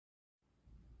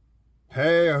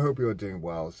Hey, I hope you're doing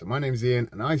well. So my name's Ian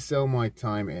and I sell my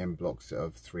time in blocks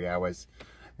of 3 hours.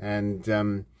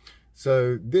 And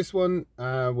so this one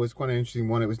was quite an interesting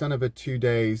one. It was done over 2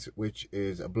 days, which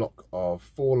is a block of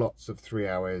 4 lots of 3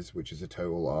 hours, which is a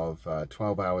total of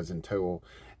 12 hours in total.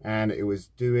 And it was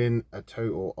doing a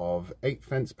total of 8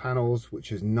 fence panels,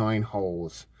 which is 9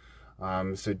 holes.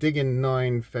 So digging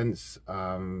 9 fence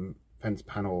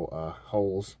panel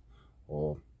holes,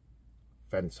 or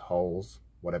fence holes,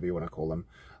 whatever you want to call them.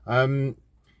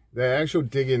 The actual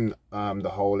digging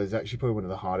the hole is actually probably one of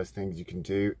the hardest things you can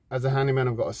do. As a handyman,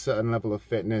 I've got a certain level of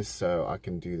fitness, so I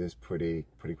can do this pretty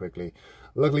quickly.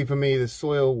 Luckily for me, the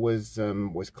soil was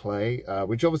clay,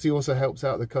 which obviously also helps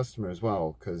out the customer as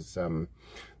well, because the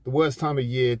worst time of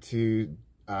year to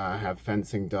have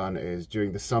fencing done is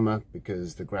during the summer,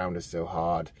 because the ground is so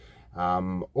hard.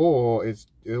 Or it's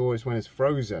when it's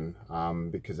frozen,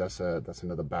 because that's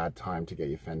another bad time to get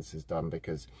your fences done,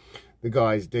 because the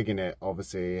guys digging it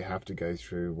obviously have to go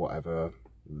through whatever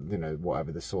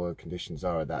the soil conditions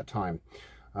are at that time.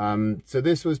 So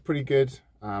this was pretty good.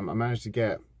 I managed to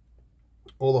get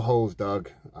all the holes dug,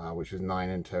 which was 9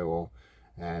 in total,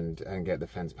 and get the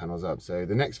fence panels up. So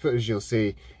the next footage you'll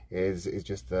see is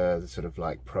just the sort of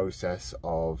like process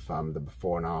of the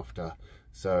before and after.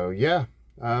 So yeah.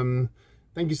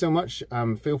 Thank you so much.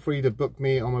 Feel free to book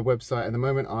me on my website. At the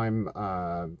moment I'm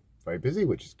very busy,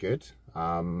 which is good.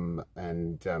 Yeah, I'm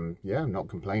not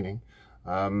complaining.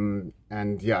 And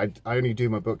yeah, I only do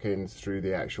my bookings through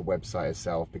the actual website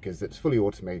itself, because it's fully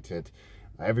automated.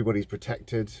 Everybody's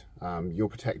protected. You're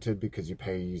protected because you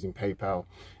pay using PayPal,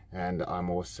 and I'm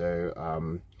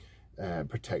also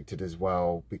protected as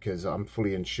well because I'm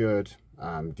fully insured,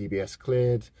 DBS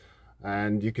cleared.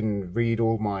 And you can read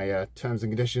all my terms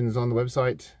and conditions on the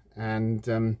website.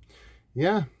 And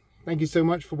yeah, thank you so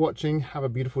much for watching. Have a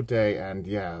beautiful day, and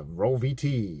yeah, roll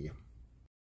VT.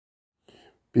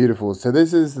 Beautiful. So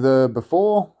this is the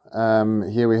before.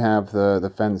 Here we have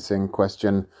the fencing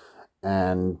question,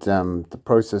 and the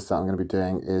process that I'm going to be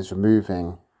doing is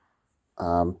removing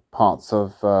parts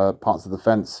of the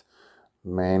fence,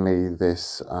 mainly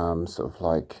this sort of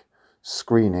like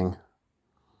screening.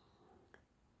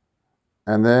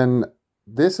 And then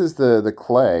this is the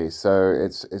clay, so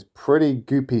it's pretty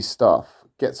goopy stuff.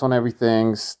 Gets on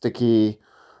everything, sticky,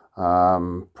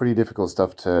 pretty difficult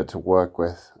stuff to work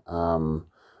with.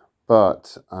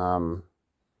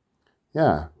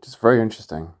 Yeah, just very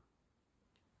interesting.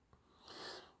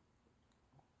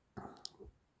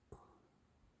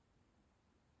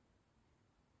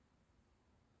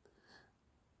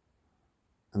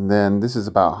 And then this is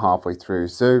about halfway through.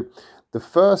 So the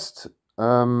first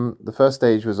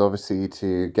stage was obviously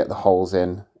to get the holes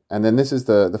in, and then this is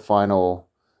the final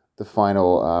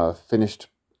finished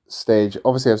stage.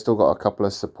 Obviously I've still got a couple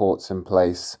of supports in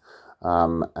place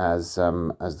as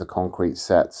the concrete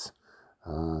sets.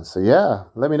 So yeah,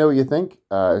 let me know what you think.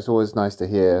 It's always nice to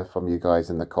hear from you guys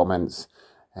in the comments,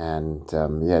 and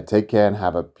yeah, take care and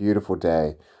have a beautiful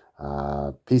day.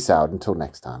 Peace out until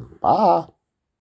next time. Bye.